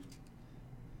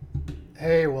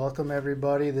Hey, welcome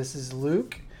everybody. This is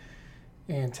Luke,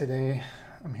 and today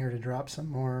I'm here to drop some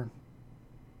more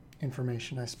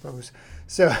information, I suppose.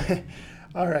 So,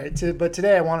 all right, but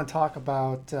today I want to talk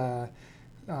about a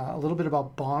little bit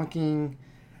about bonking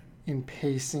and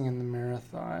pacing in the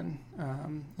marathon.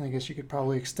 And I guess you could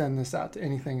probably extend this out to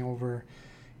anything over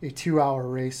a 2-hour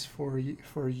race for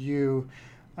you.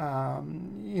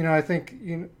 I think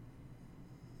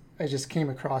I just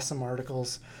came across some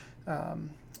articles.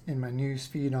 In my news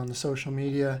feed on the social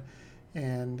media,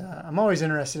 and I'm always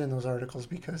interested in those articles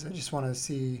because I just want to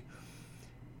see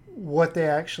what they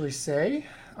actually say.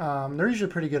 They're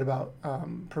usually pretty good about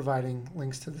providing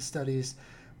links to the studies,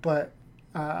 but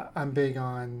I'm big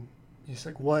on just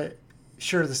like what.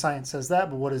 Sure, the science says that,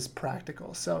 but what is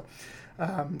practical? So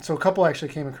a couple actually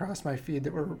came across my feed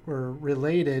that were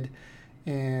related,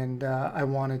 and I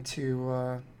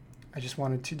just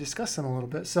wanted to discuss them a little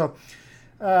bit. So.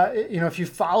 If you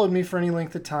followed me for any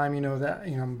length of time, you know that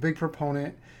I'm a big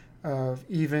proponent of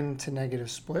even to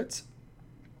negative splits.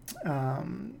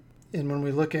 And when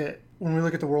we look at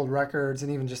the world records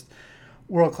and even just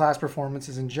world class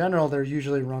performances in general, they're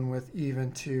usually run with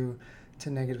even to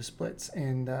negative splits.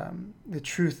 And the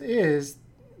truth is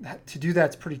that to do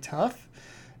that's pretty tough.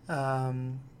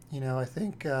 I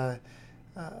think, and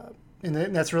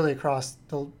that's really across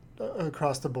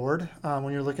the board.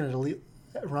 When you're looking at elite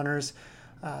runners.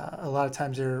 A lot of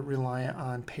times they're reliant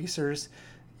on pacers,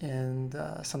 and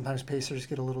sometimes pacers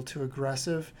get a little too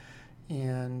aggressive,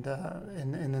 and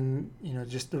then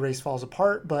just the race falls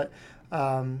apart. But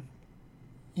and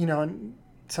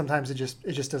sometimes it just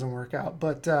doesn't work out.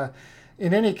 But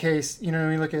in any case, when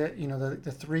you look at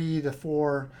the 3 to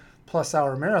 4 plus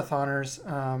hour marathoners,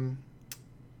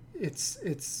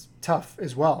 it's tough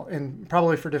as well, and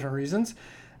probably for different reasons.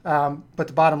 But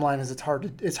the bottom line is it's hard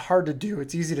to do.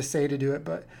 It's easy to say to do it,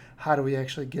 but how do we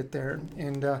actually get there?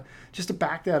 And just to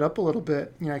back that up a little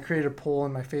bit, I created a poll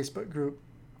in my Facebook group,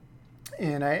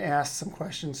 and I asked some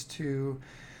questions to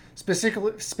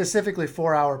specifically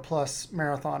 4-hour plus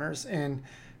marathoners, and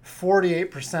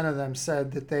 48% of them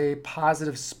said that they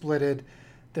positive splitted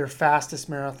their fastest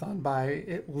marathon by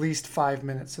at least 5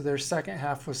 minutes. So their second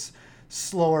half was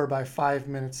slower by 5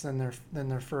 minutes than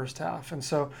their first half, and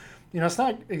so. It's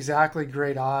not exactly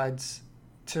great odds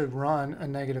to run a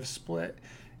negative split.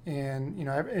 And,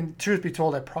 and truth be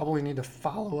told, I probably need to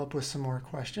follow up with some more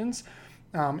questions.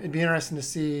 It'd be interesting to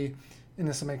see, and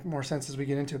this will make more sense as we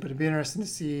get into it, but it'd be interesting to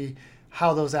see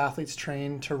how those athletes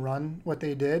trained to run what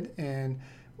they did, and,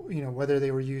 whether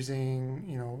they were using,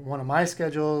 one of my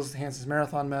schedules, Hans's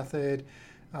Marathon Method,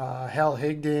 Hal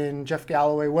Higdon, Jeff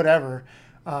Galloway, whatever.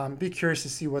 Be curious to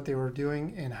see what they were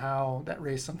doing and how that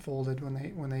race unfolded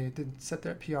when they did set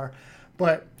that PR.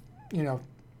 But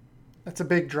that's a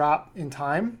big drop in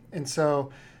time, and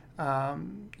so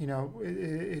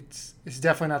it's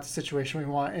definitely not the situation we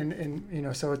want.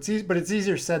 And so it's easy, but it's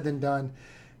easier said than done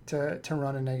to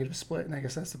run a negative split. And I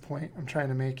guess that's the point I'm trying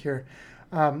to make here.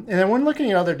 And then when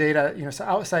looking at other data, so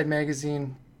Outside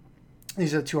Magazine.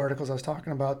 These are the two articles I was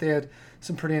talking about. They had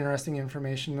some pretty interesting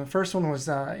information. The first one was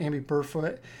Amby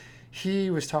Burfoot. He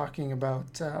was talking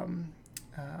about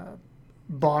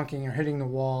bonking or hitting the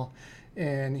wall,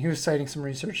 and he was citing some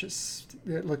research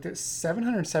that looked at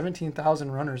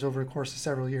 717,000 runners over the course of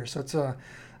several years. So it's a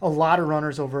lot of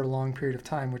runners over a long period of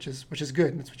time, which is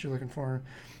good. That's what you're looking for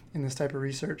in this type of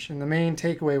research. And the main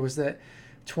takeaway was that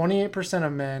 28%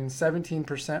 of men,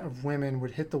 17% of women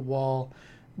would hit the wall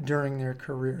during their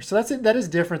career. So that is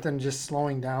different than just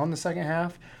slowing down the second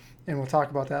half, and we'll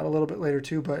talk about that a little bit later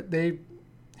too. But they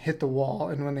hit the wall,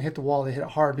 and when they hit the wall, they hit it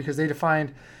hard because they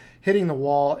defined hitting the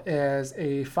wall as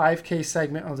a 5K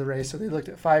segment of the race. So they looked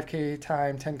at 5K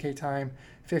time, 10K time,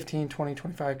 15, 20,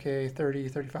 25K, 30,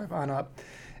 35 on up,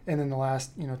 and then the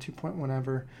last 2 point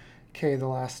whatever K, the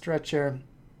last stretch there.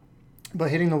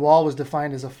 But hitting the wall was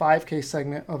defined as a 5K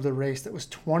segment of the race that was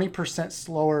 20%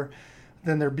 slower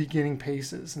than their beginning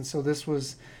paces, and so that's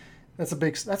a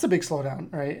big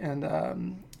slowdown, right?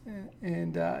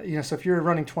 And so if you're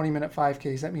running 20-minute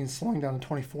 5Ks, that means slowing down to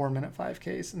 24-minute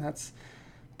 5Ks, and that's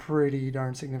pretty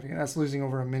darn significant. That's losing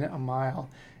over a minute a mile,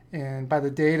 and by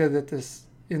the data that this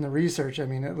in the research,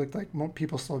 it looked like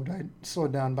people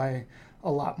slowed down by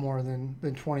a lot more than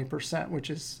 20%, which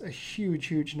is a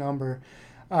huge number.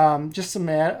 Just some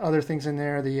other things in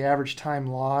there. The average time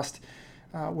lost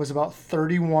was about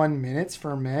 31 minutes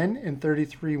for men and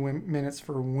 33 minutes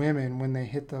for women when they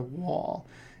hit the wall.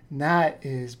 And that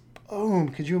is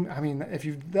boom. If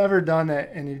you've ever done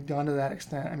that and you've done to that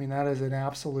extent, that is an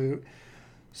absolute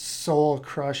soul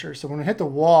crusher. So when we hit the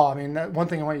wall, that one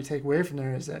thing I want you to take away from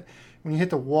there is that when you hit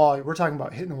the wall, we're talking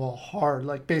about hitting the wall hard,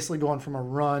 like basically going from a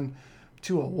run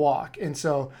to a walk. And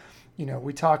so,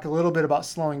 we talk a little bit about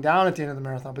slowing down at the end of the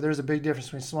marathon, but there's a big difference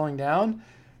between slowing down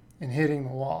and hitting the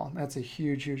wall. That's a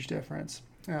huge, huge difference.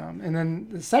 And then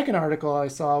the second article I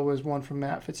saw was one from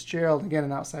Matt Fitzgerald, again,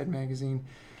 an Outside magazine.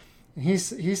 And he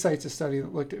cites a study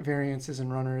that looked at variances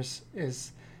in runners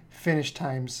as finish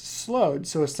times slowed.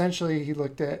 So essentially he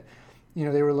looked at,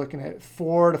 they were looking at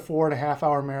 4 to 4.5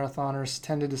 hour marathoners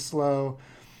tended to slow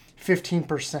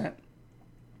 15%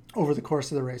 over the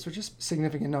course of the race, which is a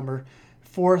significant number.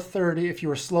 4:30, if you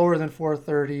were slower than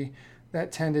 4:30,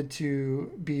 that tended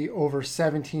to be over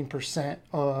 17%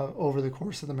 over the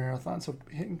course of the marathon. So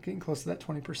getting close to that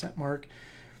 20% mark.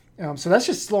 So that's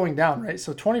just slowing down, right?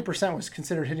 So 20% was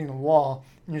considered hitting the wall,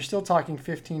 and you're still talking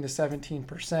 15 to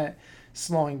 17%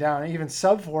 slowing down. And even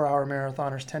sub 4 hour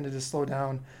marathoners tended to slow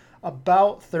down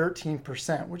about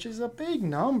 13%, which is a big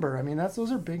number. I mean,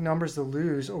 those are big numbers to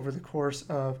lose over the course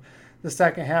of the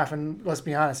second half. And let's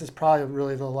be honest, it's probably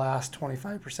really the last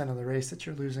 25% of the race that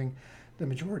you're losing the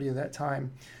majority of that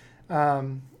time.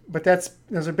 But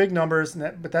those are big numbers,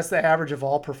 but that's the average of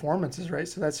all performances, right?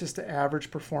 So that's just the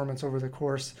average performance over the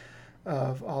course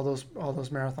of all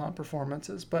those marathon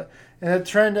performances. But the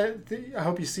trend I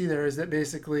hope you see there is that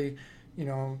basically,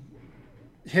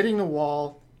 hitting the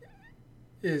wall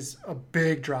is a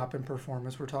big drop in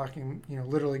performance. We're talking,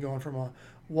 literally going from a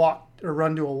walk or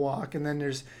run to a walk, and then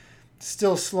there's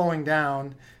still slowing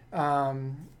down,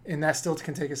 and that still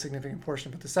can take a significant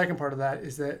portion. But the second part of that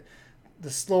is that the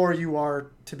slower you are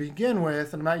to begin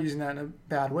with, and I'm not using that in a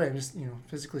bad way, I'm just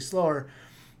physically slower,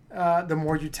 the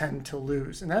more you tend to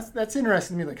lose. And that's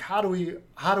interesting to me. Like, how do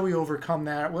we overcome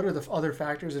that? What are the other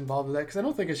factors involved with that? Because I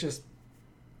don't think it's just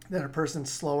that a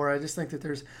person's slower. I just think that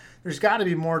there's got to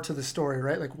be more to the story,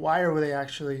 right? Like, why are they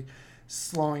actually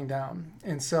slowing down?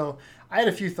 And so I had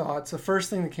a few thoughts. The first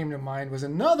thing that came to mind was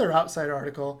another Outside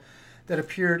article that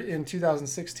appeared in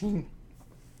 2016.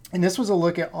 And this was a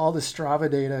look at all the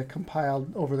Strava data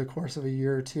compiled over the course of a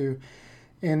year or two.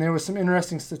 And there was some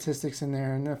interesting statistics in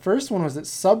there. And the first one was that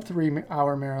sub 3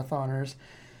 hour marathoners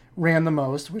ran the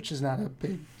most, which is not a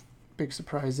big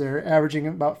surprise there, averaging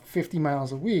about 50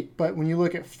 miles a week. But when you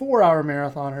look at 4 hour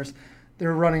marathoners,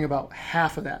 they're running about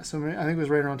half of that. So I think it was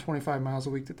right around 25 miles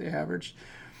a week that they averaged.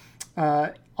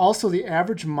 Also, the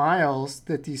average miles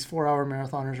that these 4 hour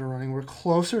marathoners are running were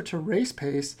closer to race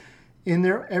pace in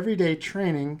their everyday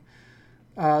training,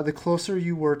 the closer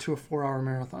you were to a 4 hour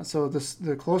marathon. So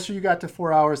the closer you got to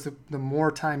 4 hours, the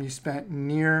more time you spent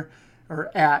near or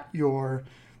at your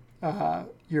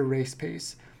race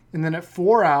pace. And then at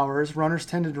 4 hours, runners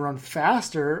tended to run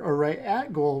faster or right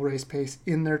at goal race pace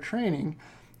in their training.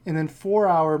 And then 4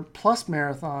 hour plus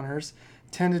marathoners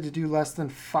tended to do less than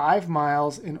 5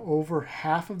 miles in over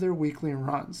half of their weekly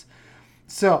runs.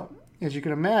 So, as you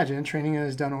can imagine, training that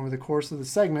is done over the course of the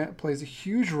segment plays a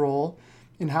huge role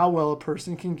in how well a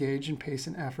person can gauge in pace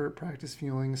and effort, practice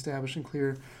fueling, establish and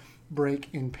clear break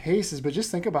in paces. But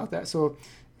just think about that. So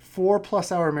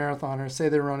 4+ hour marathoners, say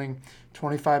they're running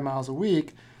 25 miles a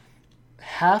week,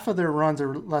 half of their runs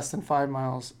are less than 5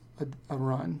 miles a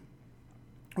run,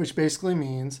 which basically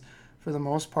means for the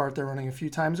most part they're running a few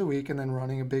times a week and then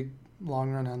running a big long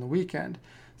run on the weekend.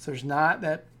 So there's not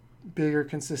that bigger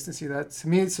consistency.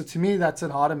 To me that's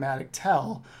an automatic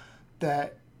tell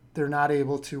that they're not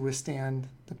able to withstand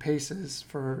the paces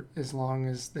for as long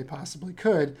as they possibly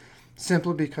could,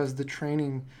 simply because the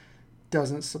training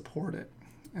doesn't support it.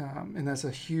 And that's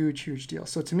a huge deal.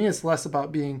 So to me, it's less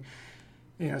about being,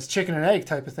 it's chicken and egg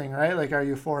type of thing, right? Like, are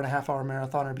you a 4.5 hour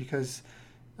marathoner because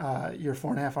you're a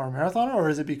 4.5 hour marathoner, or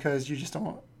is it because you just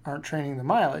aren't training the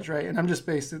mileage, right? And I'm just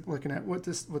basically looking at what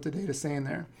the data's saying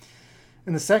there.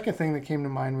 And the second thing that came to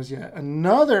mind was yet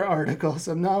another article.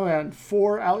 So now I'm on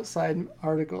 4 Outside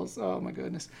articles. Oh my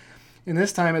goodness. And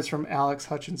this time it's from Alex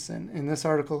Hutchinson. And this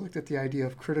article looked at the idea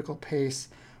of critical pace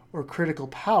or critical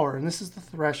power. And this is the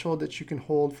threshold that you can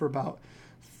hold for about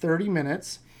 30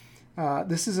 minutes.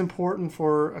 This is important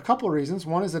for a couple of reasons.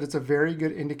 One is that it's a very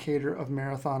good indicator of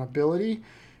marathon ability.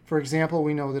 For example,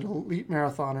 we know that elite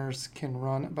marathoners can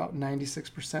run about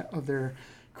 96% of their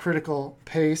critical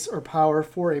pace or power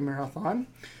for a marathon.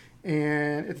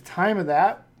 And at the time of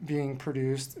that being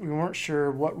produced, we weren't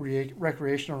sure what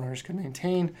recreational runners could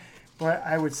maintain, but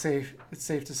I would say it's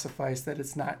safe to suffice that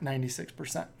it's not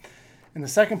 96%. And the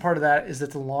second part of that is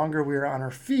that the longer we are on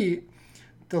our feet,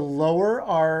 the lower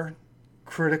our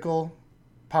critical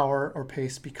power or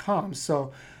pace becomes.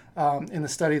 So in the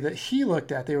study that he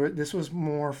looked at, this was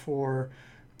more for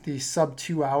the sub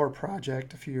 2 hour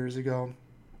project a few years ago.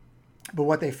 But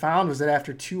what they found was that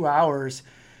after 2 hours,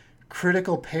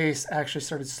 critical pace actually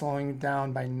started slowing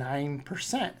down by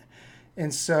 9%.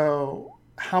 And so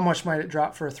how much might it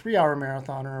drop for a 3-hour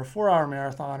marathon or a 4-hour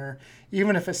marathon? Or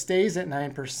even if it stays at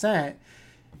 9%,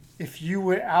 if you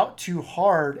went out too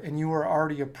hard and you were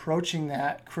already approaching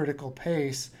that critical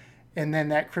pace, and then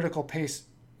that critical pace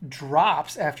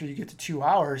drops after you get to 2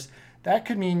 hours, that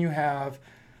could mean you have,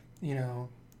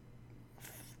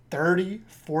 30,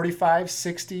 45,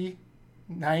 60,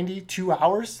 90, 2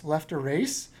 hours left to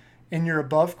race, and you're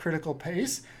above critical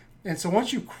pace. And so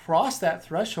once you cross that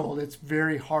threshold, it's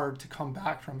very hard to come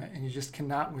back from it, and you just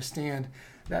cannot withstand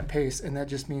that pace. And that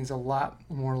just means a lot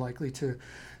more likely to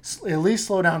at least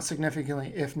slow down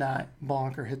significantly, if not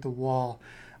bonk or hit the wall.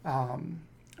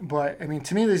 But I mean,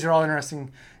 to me, these are all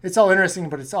interesting. It's all interesting,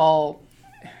 but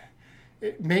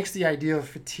it makes the idea of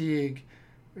fatigue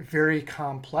very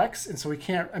complex. And so we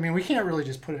can't really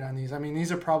just put it on these. I mean,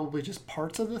 these are probably just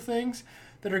parts of the things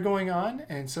that are going on.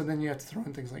 And so then you have to throw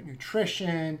in things like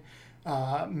nutrition,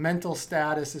 mental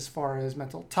status as far as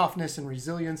mental toughness and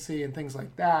resiliency and things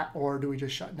like that. Or do we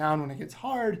just shut down when it gets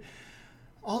hard?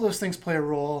 All those things play a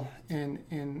role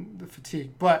in the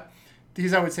fatigue. But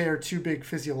these, I would say, are two big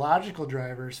physiological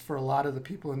drivers for a lot of the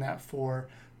people in that 4+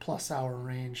 hour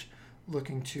range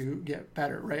looking to get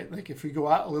better, right? Like if we go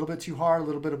out a little bit too hard, a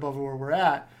little bit above where we're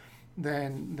at,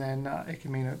 then it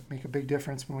can make a big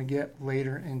difference when we get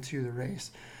later into the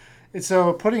race. And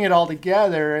so putting it all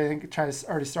together, I think I tried to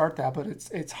already start that, but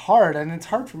it's hard, and it's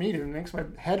hard for me to. It makes my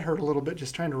head hurt a little bit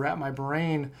just trying to wrap my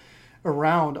brain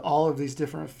around all of these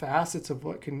different facets of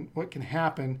what can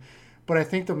happen. But I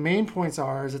think the main points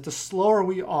is that the slower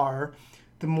we are,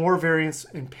 the more variance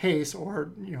in pace, or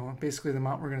basically the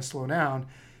amount we're going to slow down,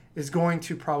 is going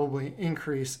to probably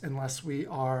increase unless we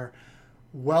are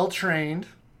well trained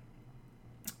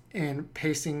and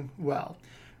pacing well.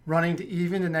 Running to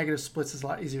even to negative splits is a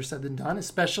lot easier said than done,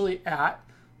 especially at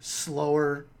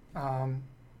slower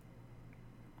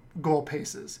goal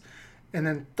paces. And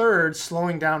then third,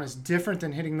 slowing down is different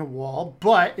than hitting the wall,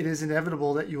 but it is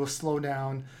inevitable that you will slow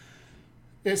down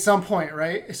at some point,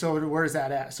 right? So where is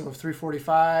that at? So if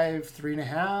 3:45,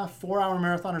 3.5, 4-hour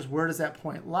marathoners, where does that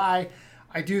point lie?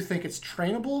 I do think it's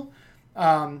trainable.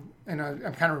 And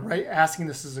I'm kind of asking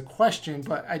this as a question,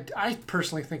 but I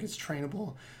personally think it's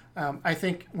trainable. I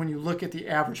think when you look at the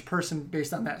average person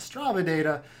based on that Strava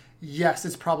data, yes,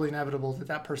 it's probably inevitable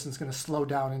that person's going to slow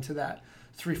down into that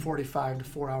 3:45 to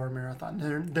 4-hour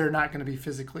marathon. They're not going to be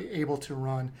physically able to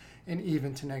run an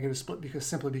even to negative split because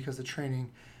the training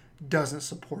doesn't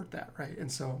support that, right?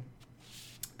 And so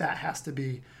that has to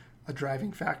be a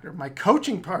driving factor. My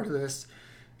coaching part of this,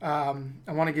 I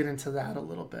want to get into that a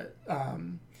little bit.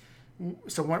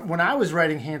 So when I was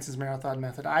writing Hanson's Marathon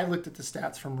Method, I looked at the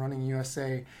stats from Running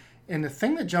USA, and the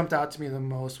thing that jumped out to me the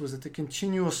most was that the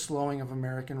continual slowing of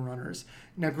American runners.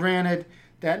 Now, granted,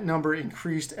 that number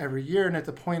increased every year, and at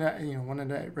the point,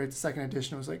 when I wrote the second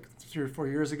edition, it was like 3 or 4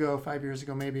 years ago, 5 years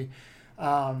ago maybe.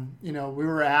 We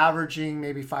were averaging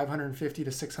maybe 550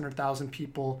 to 600,000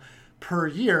 people per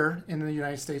year in the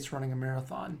United States running a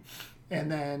marathon,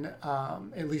 and then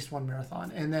at least one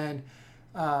marathon. And then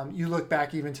you look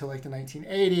back even to like the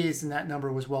 1980s, and that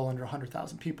number was well under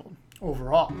 100,000 people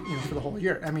overall, for the whole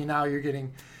year. I mean, now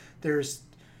there's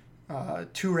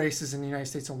 2 races in the United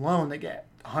States alone that get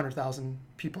 100,000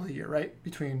 people a year, right?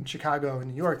 Between Chicago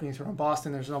and New York, and you throw in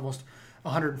Boston, there's almost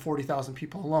 140,000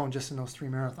 people alone just in those 3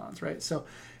 marathons, right? So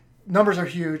numbers are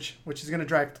huge, which is going to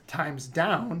drive times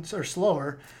down or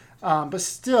slower. But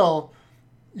still,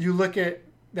 you look at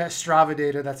that Strava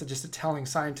data, that's just a telling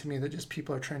sign to me that just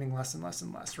people are training less and less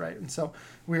and less, right? And so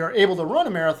we are able to run a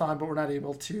marathon, but we're not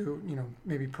able to,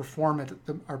 maybe perform at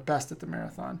our best at the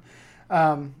marathon.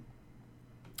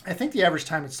 I think the average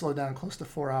time had slowed down close to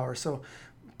 4 hours. So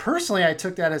personally, I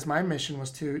took that as my mission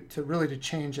was to really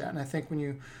change that. And I think when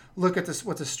you look at this,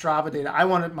 what the Strava data, I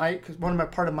wanted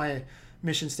part of my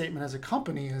mission statement as a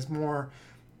company is more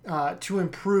to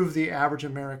improve the average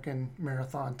American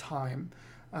marathon time.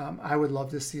 I would love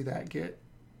to see that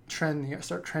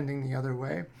start trending the other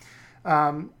way.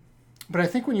 But I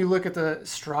think when you look at the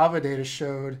Strava data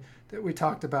showed that we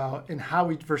talked about and how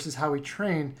we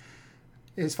train,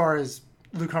 as far as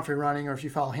Luke Humphrey running, or if you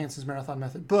follow Hanson's Marathon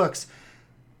Method books,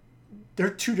 they're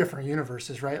 2 different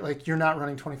universes, right? Like you're not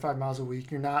running 25 miles a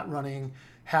week. You're not running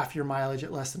half your mileage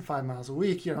at less than 5 miles a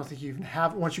week. I don't think you even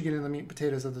have, once you get into the meat and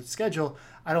potatoes of the schedule,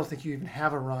 I don't think you even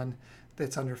have a run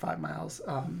that's under 5 miles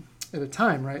at a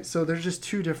time, right? So there's just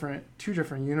two different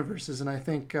universes, and I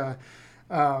think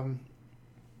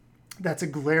that's a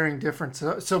glaring difference.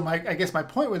 So I guess my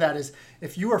point with that is,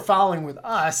 if you are following with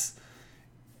us,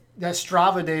 that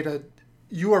Strava data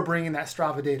you are bringing that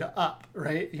Strava data up,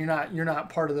 right? You're not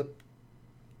part of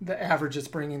the average that's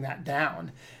bringing that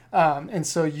down. And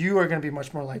so you are going to be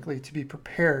much more likely to be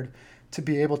prepared to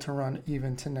be able to run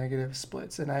even to negative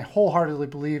splits. And I wholeheartedly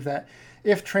believe that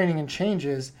if training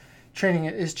is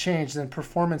changed, then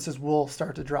performances will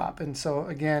start to drop. And so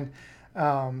again,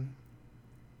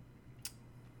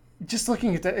 just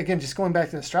looking at that, again, just going back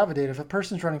to the Strava data, if a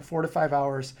person's running 4 to 5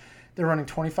 hours, they're running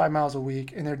 25 miles a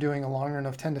week, and they're doing a long run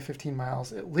of 10 to 15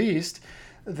 miles at least,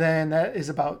 then that is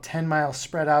about 10 miles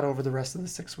spread out over the rest of the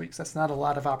 6 weeks. That's not a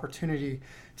lot of opportunity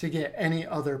to get any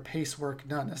other pace work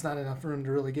done. That's not enough room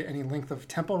to really get any length of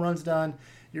tempo runs done.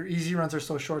 Your easy runs are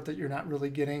so short that you're not really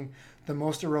getting the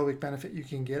most aerobic benefit you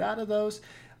can get out of those.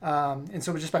 And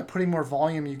so just by putting more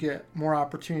volume, you get more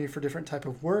opportunity for different type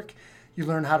of work. You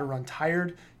learn how to run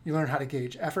tired. You learn how to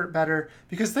gauge effort better.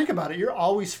 Because think about it, you're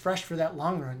always fresh for that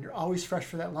long run. You're always fresh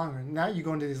for that long run. Now you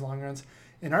go into these long runs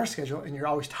in our schedule, and you're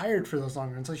always tired for those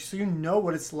long runs. So you know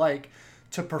what it's like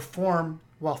to perform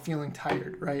while feeling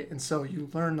tired, right? And so you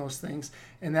learn those things.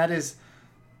 And that is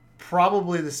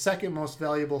probably the second most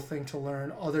valuable thing to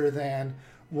learn, other than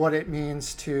what it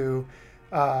means to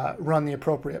run the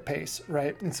appropriate pace,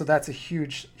 right? And so that's a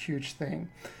huge, huge thing.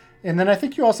 And then I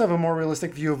think you also have a more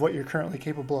realistic view of what you're currently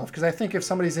capable of. Because I think if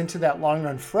somebody's into that long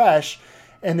run fresh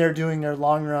and they're doing their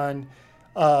long run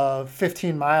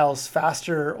 15 miles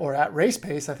faster or at race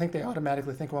pace, I think they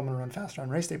automatically think, well, I'm going to run faster on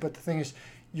race day. But the thing is,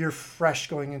 you're fresh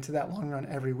going into that long run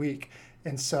every week.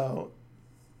 And so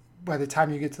by the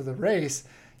time you get to the race,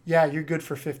 yeah, you're good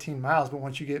for 15 miles. But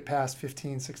once you get past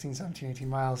 15, 16, 17, 18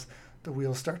 miles, the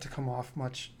wheels start to come off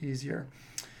much easier.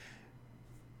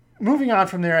 Moving on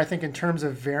from there, I think in terms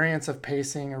of variance of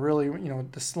pacing, or really,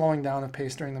 the slowing down of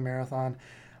pace during the marathon,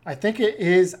 I do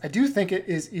think it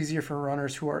is easier for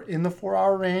runners who are in the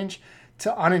 4-hour range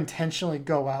to unintentionally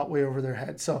go out way over their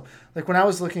head. So like when I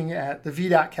was looking at the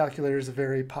VDOT calculator, is a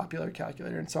very popular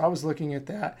calculator. And so I was looking at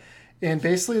that, and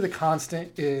basically the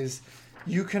constant is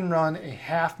you can run a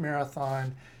half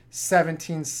marathon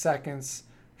 17 seconds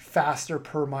faster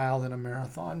per mile than a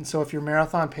marathon. So if your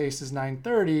marathon pace is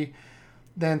 9:30,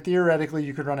 then theoretically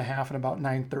you could run a half in about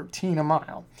 9:13 a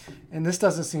mile. And this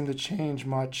doesn't seem to change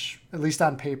much, at least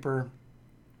on paper,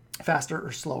 faster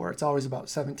or slower. It's always about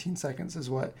 17 seconds is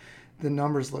what the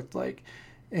numbers looked like.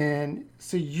 And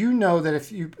so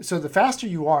that the faster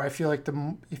you are, I feel like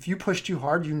if you push too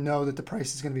hard, that the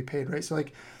price is going to be paid, right? So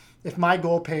like if my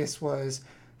goal pace was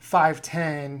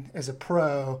 5:10 as a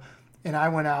pro and I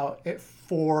went out at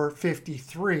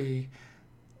 4:53,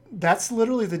 that's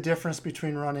literally the difference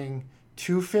between running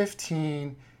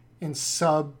 2:15 and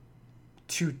sub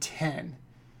 2:10.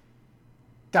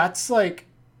 That's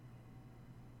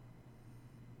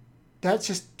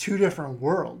just two different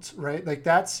worlds, right? Like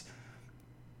that's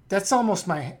almost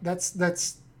for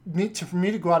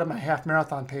me to go out at my half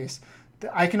marathon pace.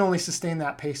 I can only sustain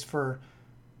that pace for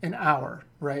an hour,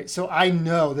 right? So I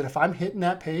know that if I'm hitting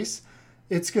that pace,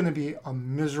 it's going to be a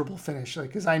miserable finish,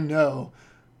 because I know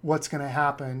what's going to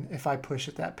happen if I push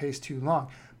at that pace too long.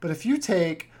 But if you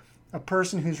take a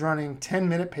person who's running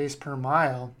 10-minute pace per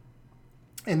mile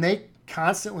and they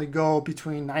constantly go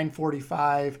between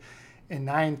 9:45 and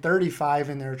 9:35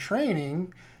 in their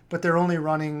training, but they're only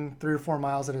running 3 or 4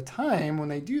 miles at a time, when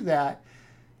they do that,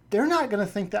 they're not going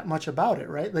to think that much about it,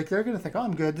 right? Like they're going to think, oh,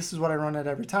 I'm good. This is what I run at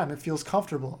every time. It feels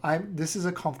comfortable. This is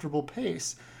a comfortable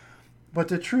pace. But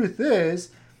the truth is,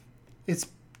 it's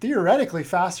theoretically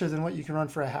faster than what you can run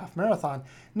for a half marathon.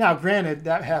 Now, granted,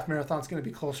 that half marathon is going to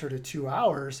be closer to 2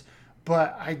 hours,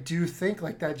 but I do think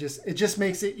it just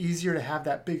makes it easier to have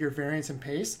that bigger variance in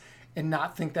pace and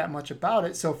not think that much about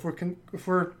it. So if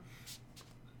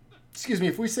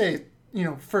we say,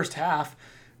 first half,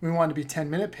 we want to be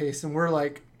 10-minute pace and we're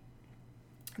like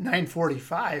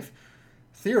 9:45,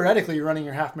 theoretically you're running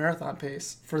your half marathon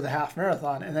pace for the half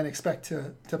marathon and then expect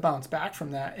to bounce back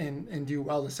from that and do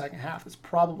well the second half. It's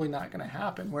probably not going to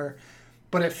happen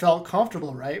but it felt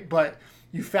comfortable, right? But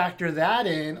you factor that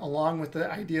in along with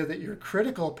the idea that your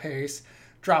critical pace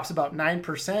drops about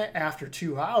 9% after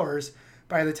 2 hours.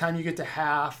 By the time you get to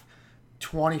half,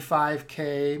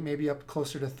 25K, maybe up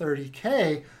closer to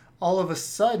 30K, all of a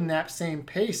sudden that same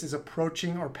pace is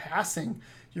approaching or passing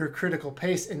your critical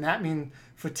pace. And that means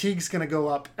fatigue's going to go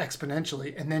up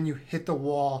exponentially. And then you hit the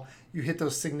wall, you hit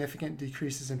those significant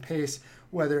decreases in pace,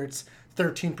 whether it's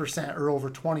 13% or over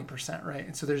 20%, right?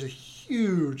 And so there's a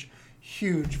huge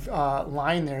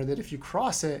line there that if you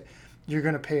cross it, you're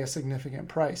going to pay a significant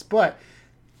price. But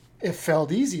it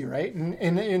felt easy, right?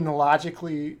 And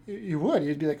logically,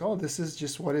 you'd be like, oh, this is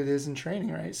just what it is in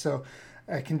training, right? So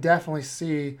I can definitely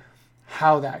see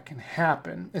how that can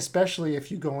happen, especially if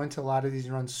you go into a lot of these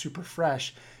runs super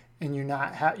fresh and you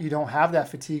don't have that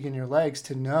fatigue in your legs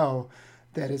to know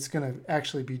that it's going to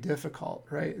actually be difficult,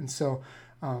 right? And so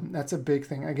that's a big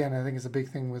thing. Again, I think it's a big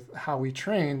thing with how we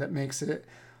train that makes it,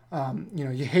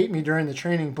 you hate me during the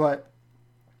training, but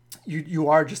you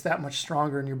are just that much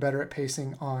stronger and you're better at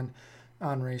pacing on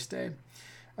race day.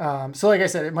 So like I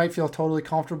said, it might feel totally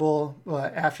comfortable,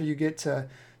 but after you get to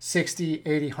 60,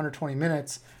 80, 120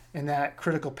 minutes and that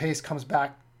critical pace starts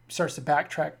to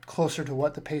backtrack closer to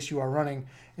what the pace you are running,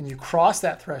 and you cross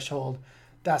that threshold,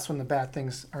 that's when the bad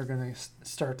things are going to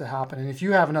start to happen. And if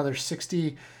you have another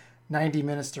 60, 90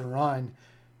 minutes to run,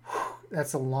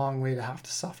 that's a long way to have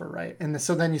to suffer, right? And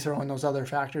so then you throw in those other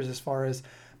factors as far as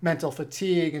mental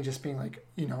fatigue and just being like,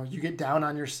 you get down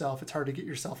on yourself. It's hard to get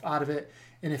yourself out of it.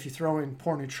 And if you throw in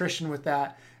poor nutrition with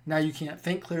that, now you can't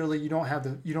think clearly. You don't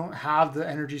have the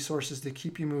energy sources to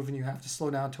keep you moving. You have to slow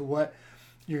down to what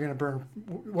you're going to burn,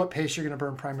 what pace you're going to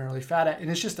burn primarily fat at. And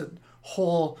it's just a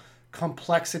whole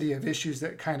complexity of issues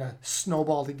that kind of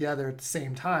snowball together at the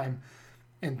same time.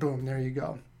 And boom, there you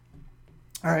go.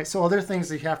 All right. So other things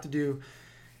that you have to do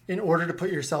in order to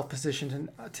put yourself positioned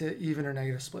to even or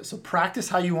negative split. So practice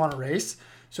how you want to race.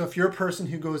 So if you're a person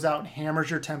who goes out and hammers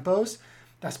your tempos,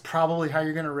 that's probably how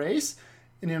you're going to race.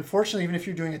 And unfortunately, even if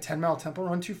you're doing a 10-mile tempo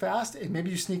run too fast, and maybe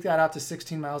you sneak that out to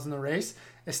 16 miles in the race,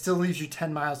 it still leaves you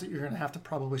 10 miles that you're going to have to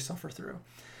probably suffer through.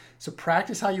 So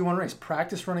practice how you want to race.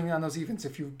 Practice running on those evens.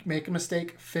 If you make a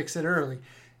mistake, fix it early.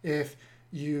 If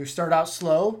you start out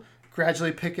slow,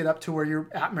 gradually pick it up to where you're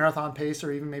at marathon pace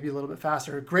or even maybe a little bit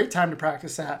faster. A great time to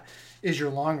practice that is your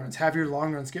long runs. Have your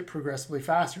long runs get progressively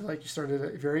faster. Like you start at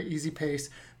a very easy pace,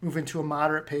 move into a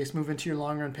moderate pace, move into your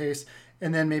long run pace,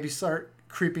 and then maybe start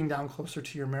creeping down closer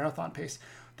to your marathon pace.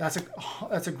 That's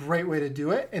a great way to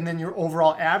do it. And then your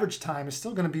overall average time is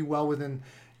still going to be well within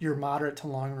your moderate to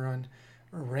long run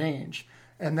range.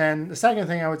 And then the second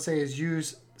thing I would say is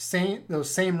use those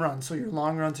same runs, so your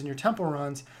long runs and your tempo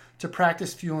runs, to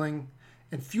practice fueling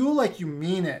and fuel like you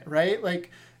mean it, right?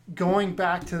 Like going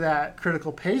back to that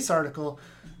critical pace article,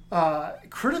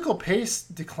 critical pace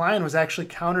decline was actually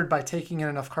countered by taking in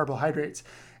enough carbohydrates.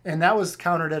 And that was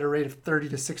countered at a rate of 30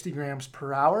 to 60 grams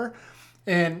per hour.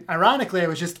 And ironically,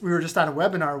 we were just on a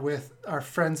webinar with our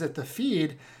friends at the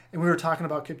Feed, and we were talking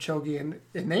about Kipchoge, and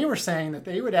they were saying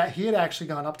that he had actually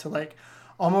gone up to like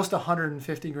almost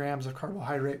 150 grams of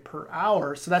carbohydrate per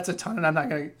hour. So that's a ton, and I'm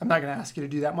not gonna ask you to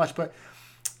do that much, but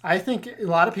I think a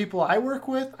lot of people I work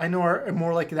with, I know are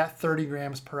more like that 30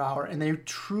 grams per hour, and they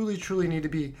truly, truly need to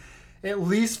be at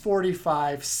least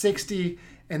 45, 60,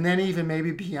 and then even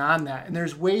maybe beyond that. And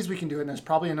there's ways we can do it, and there's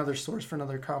probably another source for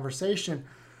another conversation.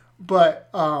 But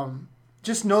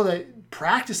just know that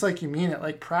practice like you mean it.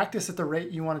 Like practice at the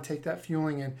rate you want to take that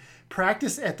fueling in.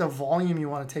 Practice at the volume you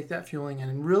want to take that fueling in,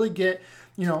 and really get,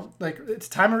 like it's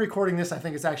time of recording this, I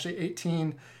think it's actually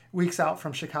 18 weeks out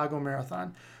from Chicago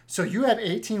Marathon. So you have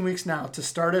 18 weeks now to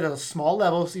start at a small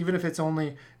level, so even if it's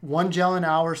only 1 gel an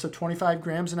hour, so 25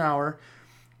 grams an hour,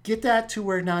 get that to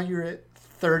where now you're at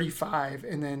 35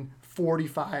 and then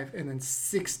 45 and then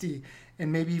 60,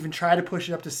 and maybe even try to push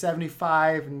it up to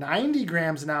 75, 90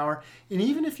 grams an hour. And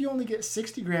even if you only get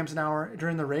 60 grams an hour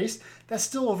during the race, that's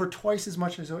still over twice as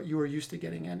much as what you were used to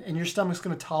getting in. And your stomach's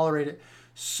going to tolerate it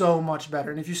so much better.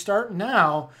 And if you start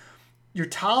now, your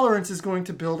tolerance is going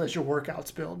to build as your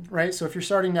workouts build, right? So if you're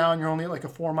starting now and you're only at like a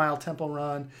 4-mile tempo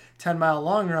run, 10-mile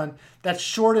long run, that's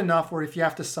short enough where if you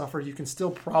have to suffer, you can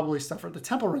still probably suffer. The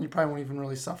tempo run, you probably won't even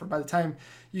really suffer. By the time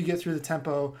you get through the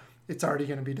tempo, it's already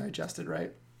going to be digested,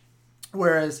 right?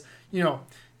 Whereas,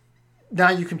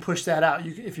 now you can push that out.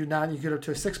 If you get up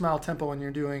to a 6-mile tempo and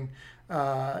you're doing,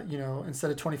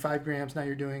 instead of 25 grams, now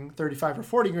you're doing 35 or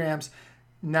 40 grams.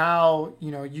 Now,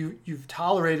 you've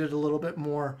tolerated a little bit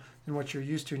more than what you're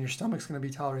used to, and your stomach's going to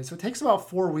be tolerated. So it takes about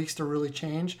 4 weeks to really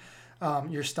change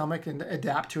your stomach and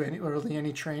adapt to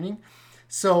any training.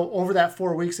 So over that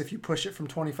 4 weeks, if you push it from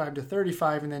 25 to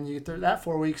 35, and then you get that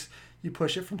 4 weeks, you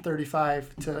push it from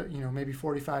 35 to maybe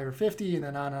 45 or 50, and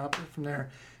then on up from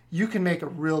there, you can make a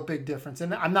real big difference.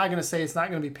 And I'm not going to say it's not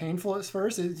going to be painful at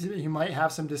first. You might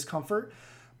have some discomfort,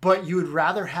 but you would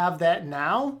rather have that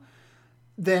now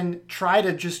than try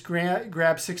to just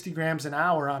grab 60 grams an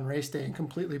hour on race day and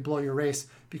completely blow your race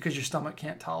because your stomach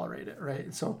can't tolerate it, right?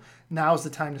 And so now is the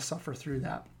time to suffer through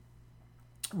that.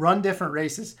 Run different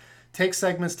races. Take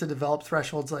segments to develop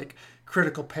thresholds like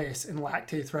critical pace and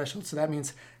lactate thresholds. So that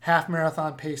means half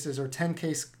marathon paces or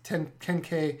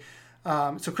 10K.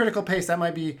 So critical pace, that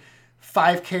might be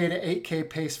 5K to 8K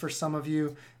pace for some of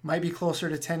you. Might be closer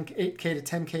to 8K to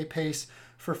 10K pace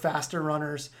for faster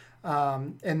runners.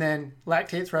 And then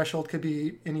lactate threshold could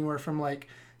be anywhere from like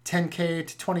 10K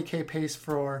to 20K pace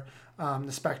for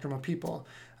the spectrum of people.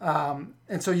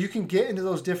 And so you can get into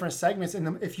those different segments.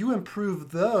 And if you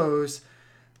improve those,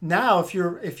 now if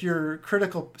your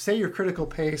critical, say your critical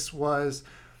pace was,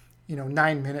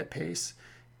 9-minute pace,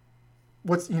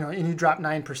 and you drop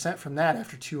 9% from that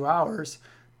after 2 hours,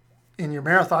 in your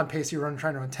marathon pace you're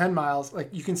trying to run 10 miles, like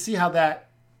you can see how that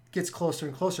gets closer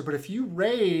and closer. But if you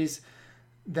raise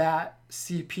that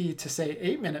CP to say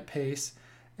 8-minute pace,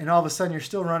 and all of a sudden you're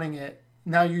still running it,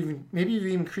 now maybe you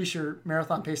increase your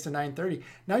marathon pace to 9:30.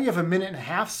 Now you have a minute and a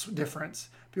half difference,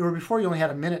 where before you only had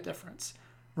a minute difference,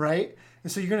 right?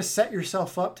 And so you're going to set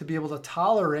yourself up to be able to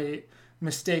tolerate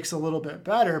mistakes a little bit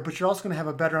better, but you're also going to have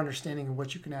a better understanding of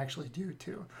what you can actually do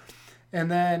too. And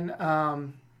then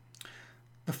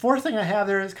the fourth thing I have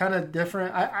there is kind of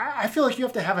different. I feel like you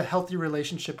have to have a healthy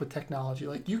relationship with technology.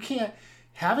 Like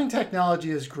having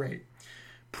technology is great.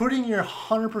 Putting your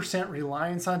 100%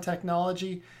 reliance on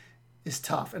technology is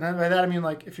tough. And by that I mean,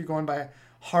 like, if you're going by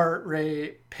heart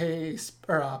rate, pace,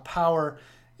 or power,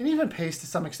 and even pace to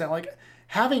some extent, like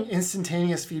having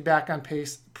instantaneous feedback on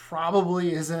pace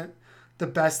probably isn't the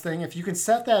best thing. If you can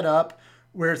set that up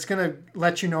where it's going to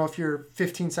let you know if you're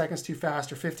 15 seconds too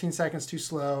fast or 15 seconds too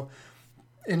slow,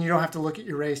 and you don't have to look at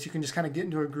your race, you can just kind of get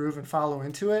into a groove and follow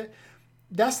into it.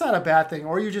 That's not a bad thing.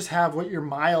 Or you just have what your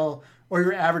mile or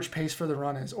your average pace for the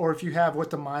run is, or if you have what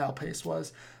the mile pace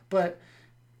was. But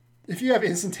if you have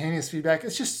instantaneous feedback,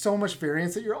 it's just so much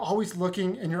variance that you're always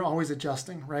looking and you're always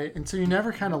adjusting, right? And so you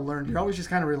never kind of learn. You're always just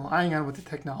kind of relying on what the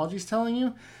technology is telling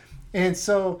you. And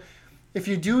so if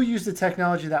you do use the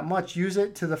technology that much, use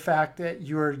it to the fact that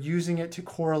you're using it to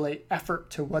correlate effort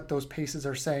to what those paces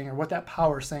are saying, or what that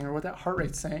power is saying, or what that heart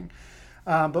rate's saying.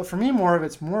 But for me,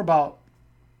 it's more about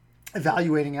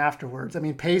evaluating afterwards. I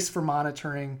mean, pace for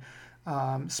monitoring,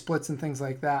 splits and things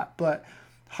like that, but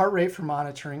heart rate for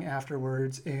monitoring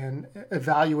afterwards, and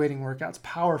evaluating workouts,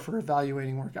 power for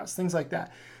evaluating workouts, things like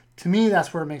that. To me,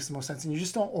 that's where it makes the most sense. And you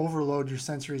just don't overload your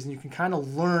sensories, and you can kind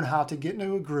of learn how to get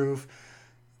into a groove,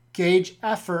 gauge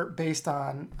effort based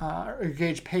on, or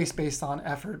gauge pace based on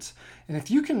efforts. And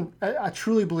if you can, I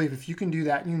truly believe if you can do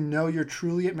that, you're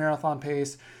truly at marathon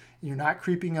pace, you're not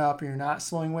creeping up, you're not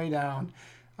slowing way down,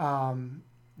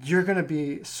 you're going to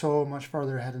be so much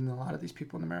farther ahead than a lot of these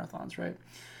people in the marathons, right?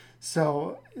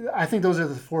 So I think those are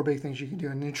the 4 big things you can do.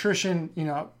 And nutrition,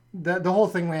 the whole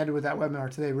thing we had with that webinar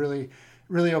today really,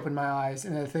 really opened my eyes.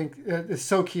 And I think it's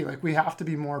so key. Like we have to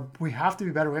be better. We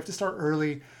have to start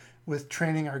early with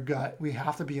training our gut. We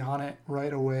have to be on it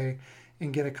right away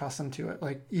and get accustomed to it.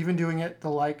 Like even doing it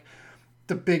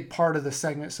the big part of the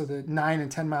segment. So the 9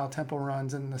 and 10 mile tempo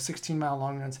runs and the 16 mile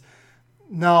long runs.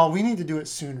 No, we need to do it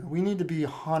sooner. We need to be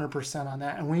 100% on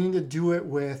that. And we need to do it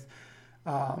with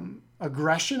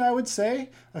aggression, I would say,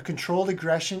 a controlled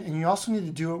aggression. And you also need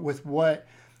to do it with what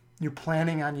you're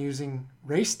planning on using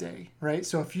race day, right?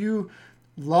 So if you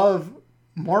love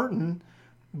Martin,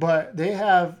 but they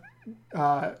have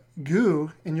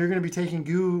GU, and you're going to be taking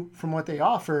GU from what they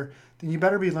offer, then you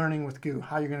better be learning with GU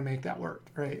how you're going to make that work,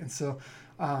 right? And so,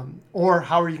 or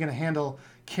how are you going to handle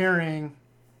carrying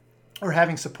or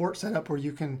having support set up where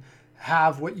you can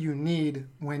have what you need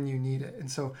when you need it. And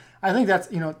so I think that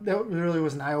really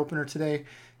was an eye opener today.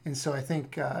 And so I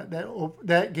think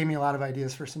that gave me a lot of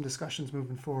ideas for some discussions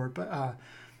moving forward. But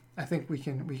I think we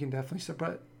can definitely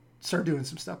start doing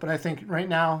some stuff. But I think right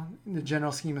now, in the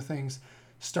general scheme of things,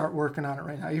 start working on it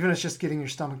right now. Even if it's just getting your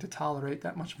stomach to tolerate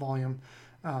that much volume,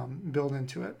 build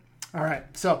into it. All right.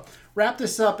 So wrap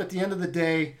this up. At the end of the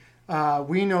day,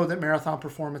 we know that marathon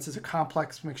performance is a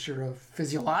complex mixture of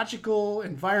physiological,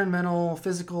 environmental,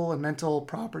 physical, and mental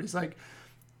properties. Like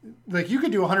you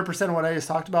could do 100% of what I just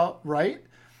talked about right,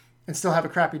 and still have a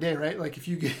crappy day, right? Like if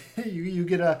you get you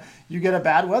get a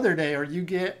bad weather day, or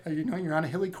you're on a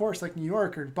hilly course like New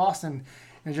York or Boston,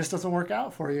 and it just doesn't work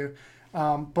out for you.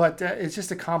 But it's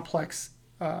just a complex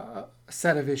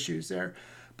set of issues there.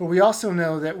 But we also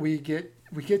know that we get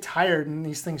tired, and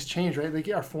these things change, right? Like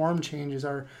our form changes,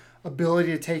 our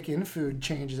ability to take in food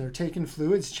changes, or take in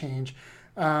fluids change,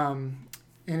 and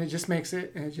it just makes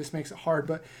it hard.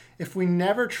 But if we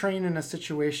never train in a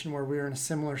situation where we're in a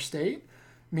similar state,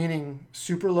 meaning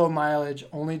super low mileage,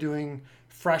 only doing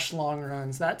fresh long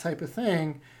runs, that type of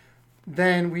thing,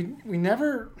 then we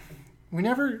never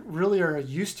really are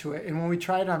used to it. And when we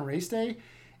try it on race day,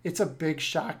 it's a big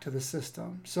shock to the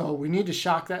system. So we need to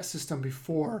shock that system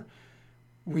before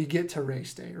we get to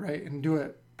race day, right? And do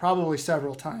it probably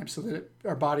several times so that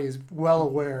our body is well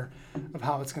aware of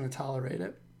how it's going to tolerate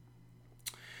it.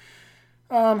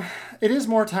 It is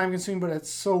more time consuming, but it's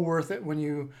so worth it when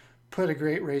you put a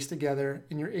great race together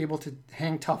and you're able to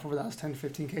hang tough over those 10 to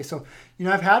 15K. So,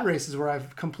 I've had races where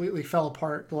I've completely fell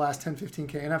apart the last 10,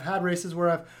 15K, and I've had races where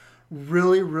I've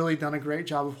really, really done a great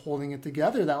job of holding it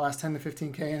together that last 10 to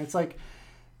 15K. And it's like,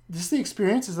 just the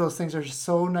experiences of those things are just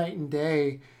so night and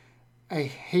day. I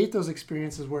hate those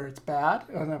experiences where it's bad.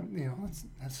 And,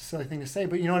 that's a silly thing to say,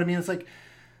 but you know what I mean? It's like,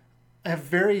 I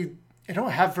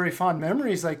don't have very fond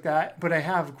memories like that, but I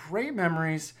have great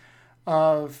memories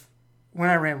of when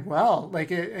I ran well,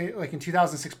 like in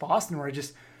 2006 Boston, where I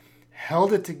just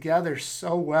held it together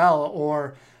so well,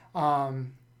 or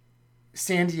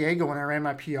San Diego when I ran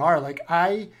my PR. Like,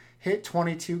 I hit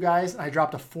 22, guys, and I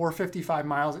dropped a 4:55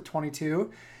 miles at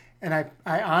 22, and I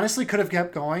honestly could have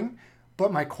kept going,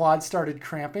 but my quad started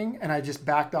cramping, and I just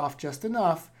backed off just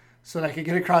enough so that I could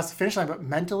get across the finish line. But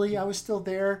mentally, I was still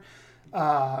there.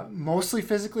 Mostly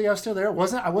physically, I was still there.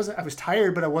 I was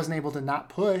tired, but I wasn't able to not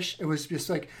push. It was just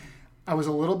like, I was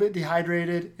a little bit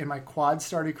dehydrated and my quad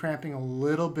started cramping a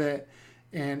little bit,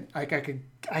 and like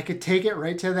I could take it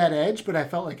right to that edge, but I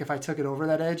felt like if I took it over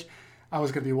that edge, I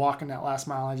was going to be walking that last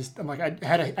mile.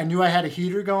 I knew I had a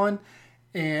heater going,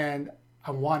 and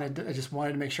I just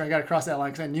wanted to make sure I got across that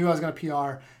line, because I knew I was going to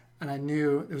PR and I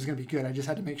knew it was going to be good. I just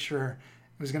had to make sure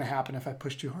it was going to happen. If I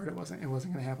pushed too hard, it wasn't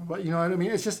going to happen. But you know what I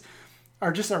mean? It's just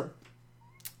our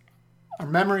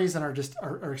memories and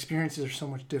our experiences are so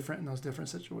much different in those different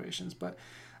situations. But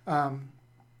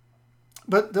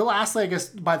lastly, I guess,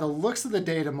 by the looks of the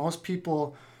data, most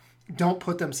people don't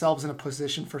put themselves in a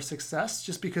position for success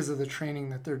just because of the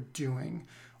training that they're doing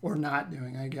or not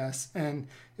doing, I guess. And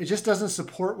it just doesn't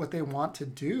support what they want to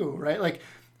do, right? Like,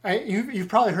 you've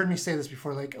probably heard me say this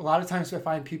before. Like, a lot of times I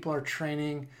find people are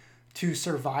training to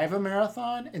survive a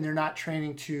marathon and they're not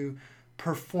training to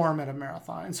perform at a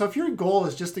marathon. And so if your goal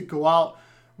is just to go out,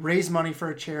 raise money for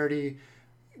a charity,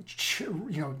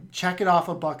 check it off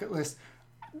a bucket list,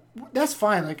 that's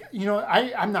fine. Like,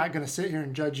 I'm not going to sit here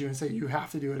and judge you and say you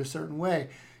have to do it a certain way.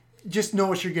 Just know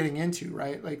what you're getting into,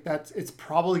 right? Like, it's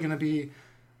probably going to be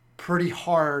pretty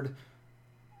hard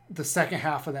the second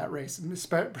half of that race,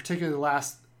 particularly the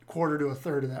last quarter to a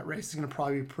third of that race is going to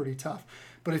probably be pretty tough.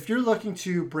 But if you're looking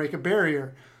to break a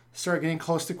barrier, start getting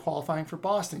close to qualifying for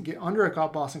Boston, get under a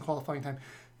Boston qualifying time,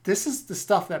 this is the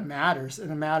stuff that matters,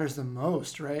 and it matters the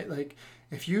most, right? Like,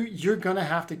 if you're going to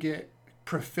have to get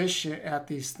proficient at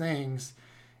these things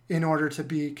in order to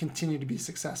continue to be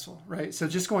successful, right? So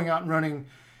just going out and running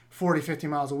 40, 50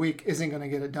 miles a week isn't going to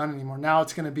get it done anymore. Now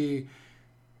it's going to be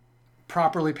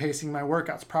properly pacing my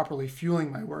workouts, properly fueling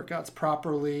my workouts,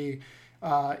 properly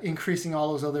increasing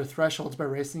all those other thresholds by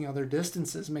racing other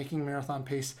distances, making marathon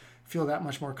pace feel that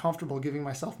much more comfortable, giving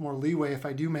myself more leeway if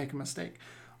I do make a mistake.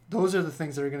 Those are the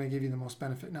things that are going to give you the most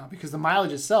benefit now, because the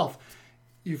mileage itself,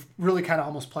 you've really kind of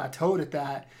almost plateaued at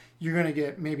that. You're going to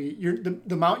get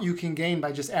the amount you can gain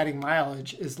by just adding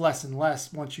mileage is less and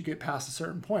less once you get past a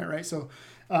certain point, right? So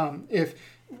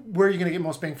where are you going to get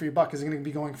most bang for your buck? Is it going to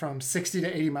be going from 60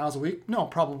 to 80 miles a week? No,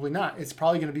 probably not. It's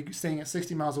probably going to be staying at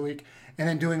 60 miles a week and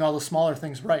then doing all the smaller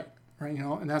things right?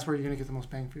 And that's where you're going to get the most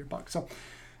bang for your buck. So,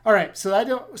 all right, so I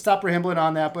don't stop rambling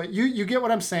on that, but you get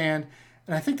what I'm saying.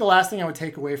 And I think the last thing I would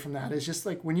take away from that is just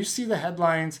like, when you see the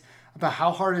headlines about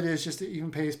how hard it is just to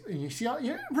even pace, and you see how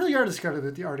really hard to discover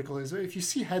that the article is. If you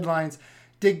see headlines,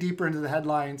 dig deeper into the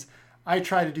headlines. I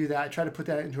try to do that. I try to put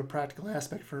that into a practical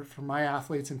aspect for my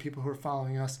athletes and people who are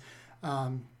following us.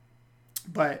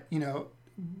 But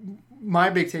my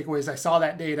big takeaway is I saw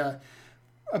that data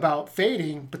about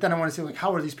fading, but then I want to say, like,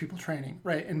 how are these people training,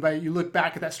 right? And you look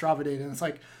back at that Strava data, and it's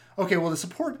like, okay, well,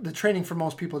 the training for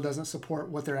most people doesn't support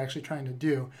what they're actually trying to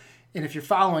do. And if you're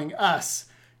following us,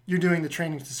 you're doing the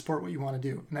training to support what you want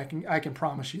to do. And I can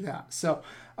promise you that. So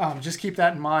just keep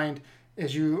that in mind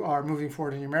as you are moving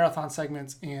forward in your marathon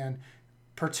segments, and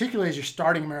particularly as you're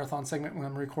starting a marathon segment when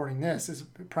I'm recording this, is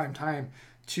prime time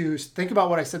to think about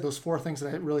what I said. Those 4 things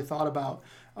that I really thought about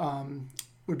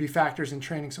would be factors in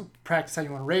training. So practice how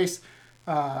you want to race,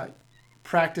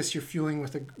 practice your fueling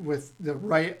with the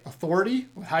right authority,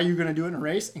 with how you're going to do it in a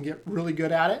race, and get really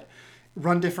good at it.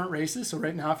 Run different races. So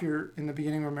right now, if you're in the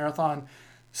beginning of a marathon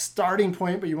starting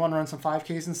point, but you want to run some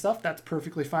 5Ks and stuff, that's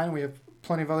perfectly fine. We have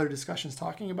plenty of other discussions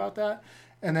talking about that.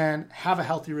 And then have a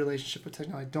healthy relationship with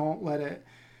technology. Don't let it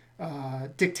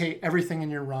dictate everything in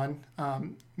your run.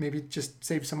 Maybe just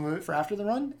save some of it for after the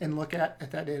run and look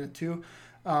at that data too.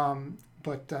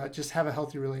 But just have a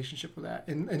healthy relationship with that,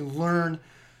 and learn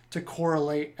to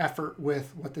correlate effort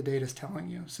with what the data is telling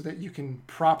you so that you can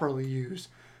properly use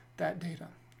that data.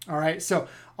 All right. So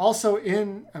also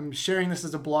I'm sharing this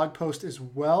as a blog post as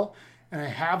well. And I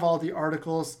have all the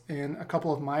articles in a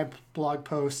couple of my blog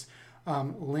posts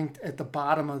linked at the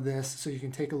bottom of this so you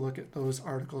can take a look at those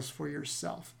articles for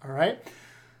yourself. All right.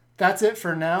 That's it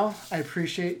for now. I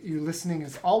appreciate you listening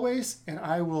as always, and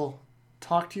I will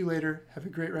talk to you later. Have a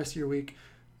great rest of your week.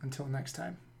 Until next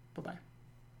time. Bye-bye.